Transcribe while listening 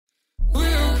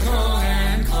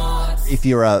If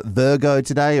you're a Virgo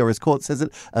today, or as Court says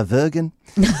it, a Virgin.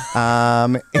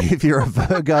 If you're a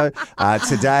Virgo,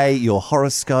 today your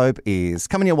horoscope is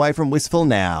coming your way from Wistful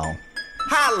now.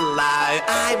 Hello,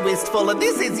 I'm Wistful and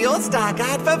this is your star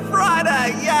guide for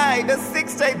Friday. Yay, the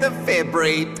 16th of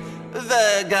February.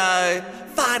 Virgo.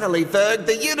 Finally, Virg,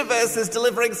 the universe is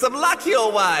delivering some luck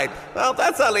your way. Well,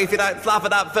 that's only if you don't fluff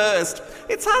it up first.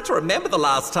 It's hard to remember the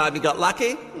last time you got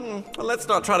lucky. Well, let's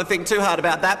not try to think too hard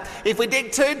about that. If we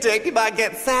dig too deep, you might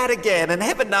get sad again, and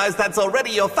heaven knows that's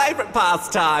already your favourite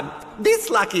pastime. This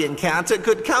lucky encounter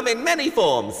could come in many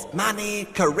forms. Money,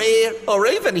 career, or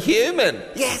even human.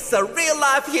 Yes, a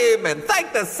real-life human.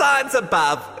 Thank the signs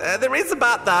above. There is a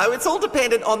but, though. It's all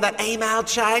dependent on that email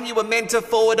chain you were meant to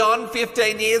forward on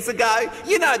 15 years ago.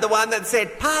 You know, the one that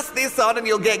said, pass this on and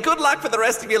you'll get good luck for the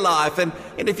rest of your life. And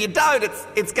if you don't,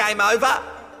 it's game over.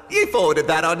 You forwarded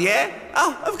that on, yeah?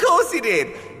 Oh, of course you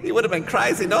did. You would have been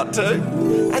crazy not to.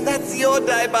 And that's your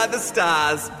day by the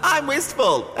stars. I'm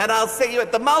Wistful, and I'll see you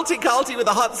at the multi-culti with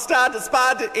a hot star to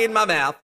spar in my mouth.